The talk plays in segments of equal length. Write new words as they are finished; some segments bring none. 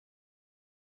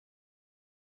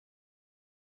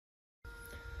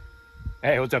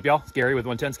Hey, what's up, y'all? It's Gary with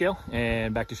 110 Scale,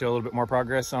 and back to show a little bit more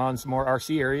progress on some more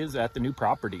RC areas at the new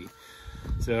property.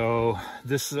 So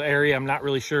this area, I'm not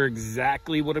really sure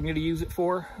exactly what I'm going to use it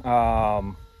for.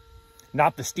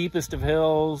 Not the steepest of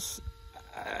hills.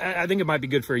 I think it might be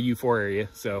good for a U4 area.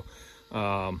 So,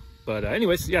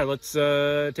 anyways, yeah, let's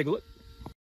take a look.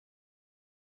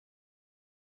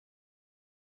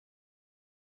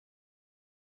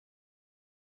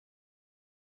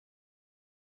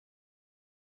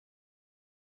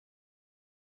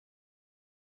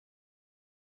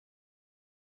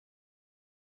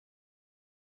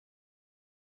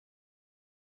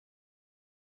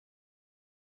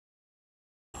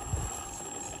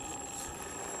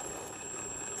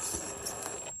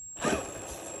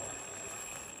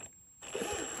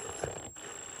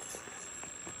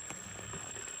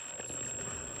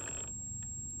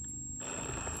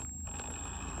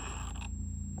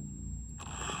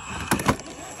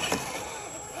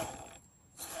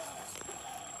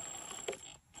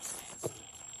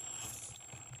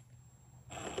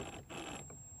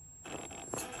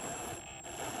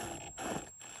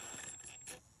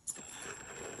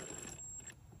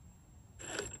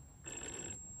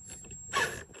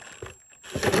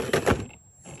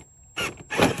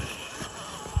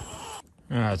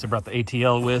 All right, so I brought the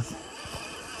ATL with.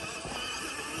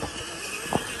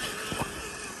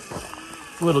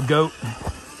 Little goat.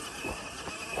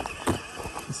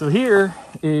 So here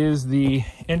is the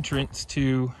entrance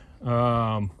to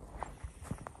the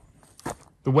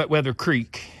wet weather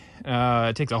creek.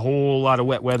 It takes a whole lot of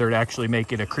wet weather to actually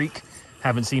make it a creek.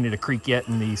 Haven't seen it a creek yet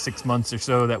in the 6 months or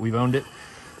so that we've owned it.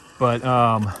 But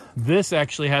this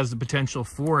actually has the potential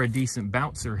for a decent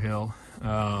bouncer hill.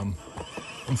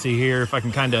 You can see here if I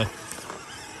can kind of,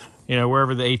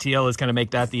 wherever the ATL is, kind of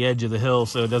make that the edge of the hill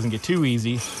so it doesn't get too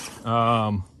easy.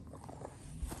 Have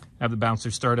the bouncer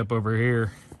start up over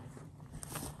here,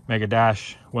 make a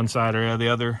dash one side or the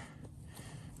other,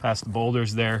 past the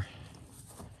boulders there,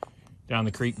 down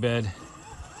the creek bed,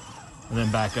 and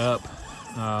then back up.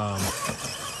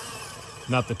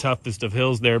 Not the toughest of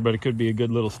hills there, but it could be a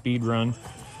good little speed run.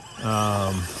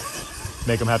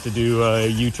 Make them have to do a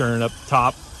U-turn up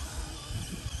top,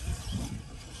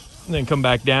 and then come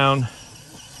back down.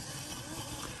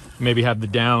 Maybe have the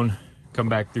down come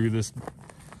back through this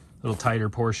little tighter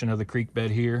portion of the creek bed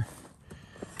here.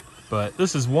 But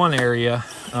this is one area.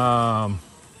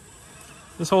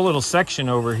 This whole little section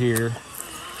over here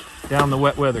down the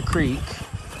wet weather creek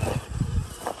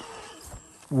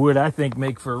would, I think,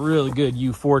 make for a really good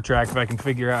U4 track if I can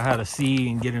figure out how to see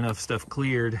and get enough stuff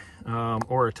cleared,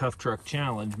 or a tough truck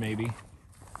challenge maybe.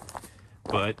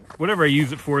 But whatever I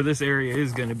use it for, this area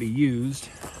is going to be used.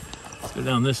 Let's go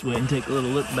down this way and take a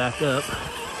little look back up.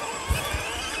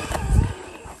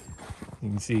 You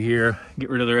can see here, get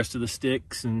rid of the rest of the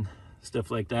sticks and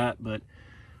stuff like that, but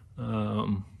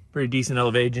pretty decent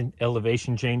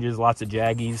elevation changes, lots of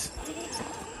jaggies.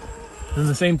 And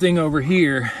the same thing over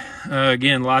here.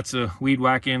 Again, lots of weed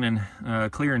whacking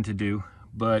and clearing to do,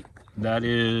 but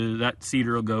that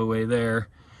cedar will go away there.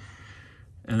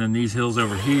 And then these hills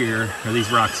over here, or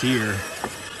these rocks here,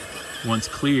 once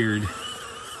cleared,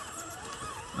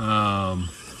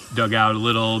 dug out a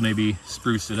little, maybe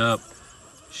spruce it up,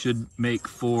 should make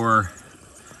for,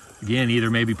 again, either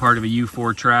maybe part of a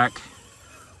U4 track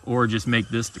or just make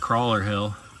this the crawler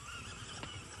hill.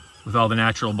 With all the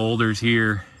natural boulders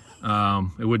here,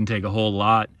 it wouldn't take a whole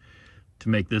lot to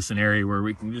make this an area where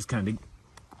we can just kind of,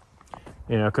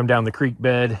 come down the creek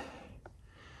bed,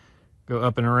 go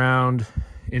up and around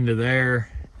into there.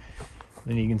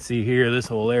 Then you can see here, this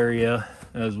whole area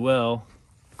as well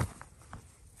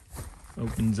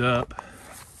opens up.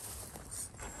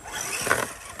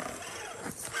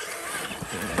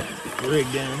 Get the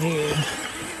rig down here.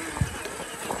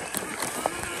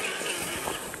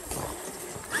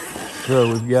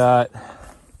 So we've got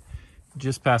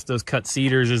just past those cut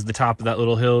cedars is the top of that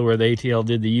little hill where the ATL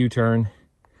did the U-turn.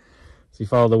 So you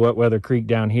follow the wet weather creek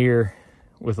down here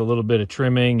with a little bit of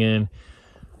trimming and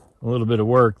a little bit of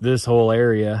work. This whole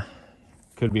area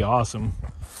could be awesome.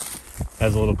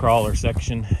 Has a little crawler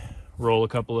section. Roll a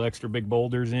couple of extra big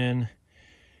boulders in,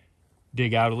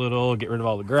 dig out a little, get rid of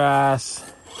all the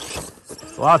grass.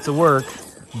 It's lots of work,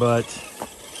 but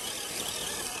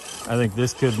I think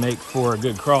this could make for a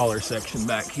good crawler section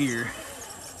back here.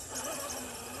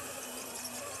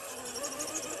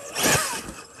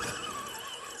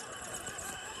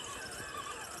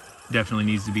 Definitely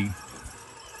needs to be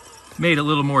made a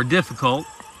little more difficult,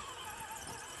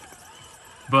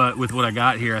 but with what I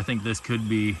got here, I think this could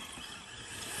be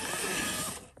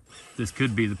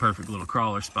the perfect little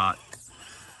crawler spot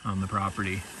on the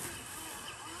property.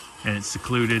 And it's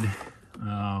secluded.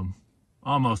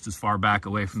 almost as far back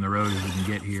away from the road as we can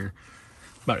get here,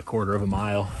 about a quarter of a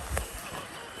mile.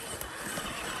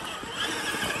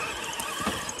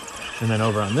 And then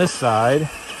over on this side,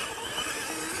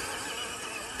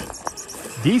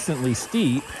 decently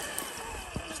steep.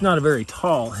 It's not a very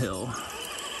tall hill.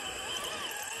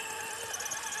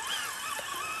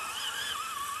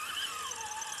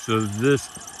 So this,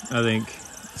 I think,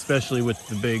 especially with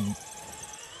the big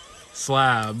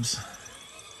slabs,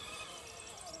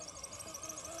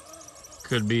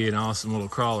 could be an awesome little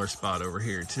crawler spot over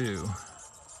here too.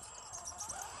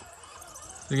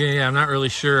 Again, yeah, I'm not really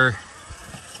sure.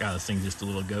 God, this thing's just a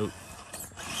little goat.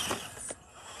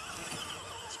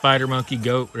 Spider monkey,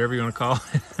 goat, whatever you want to call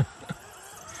it.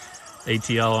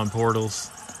 ATL on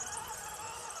portals.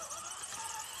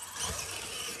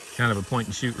 Kind of a point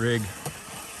and shoot rig.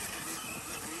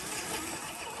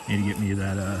 Need to get me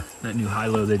that new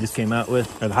high-low they just came out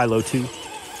with, or the high-low 2, the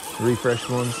refreshed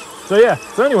ones. So yeah,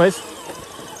 so anyways,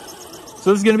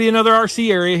 so this is gonna be another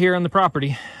RC area here on the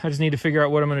property. I just need to figure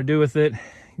out what I'm gonna do with it.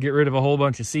 Get rid of a whole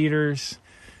bunch of cedars,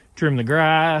 trim the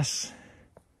grass,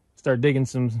 start digging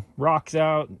some rocks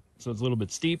out so it's a little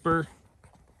bit steeper.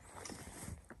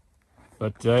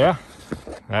 But yeah,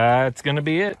 that's gonna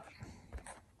be it.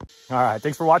 All right,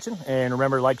 thanks for watching, and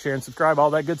remember, like, share, and subscribe, all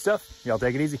that good stuff. Y'all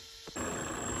take it easy.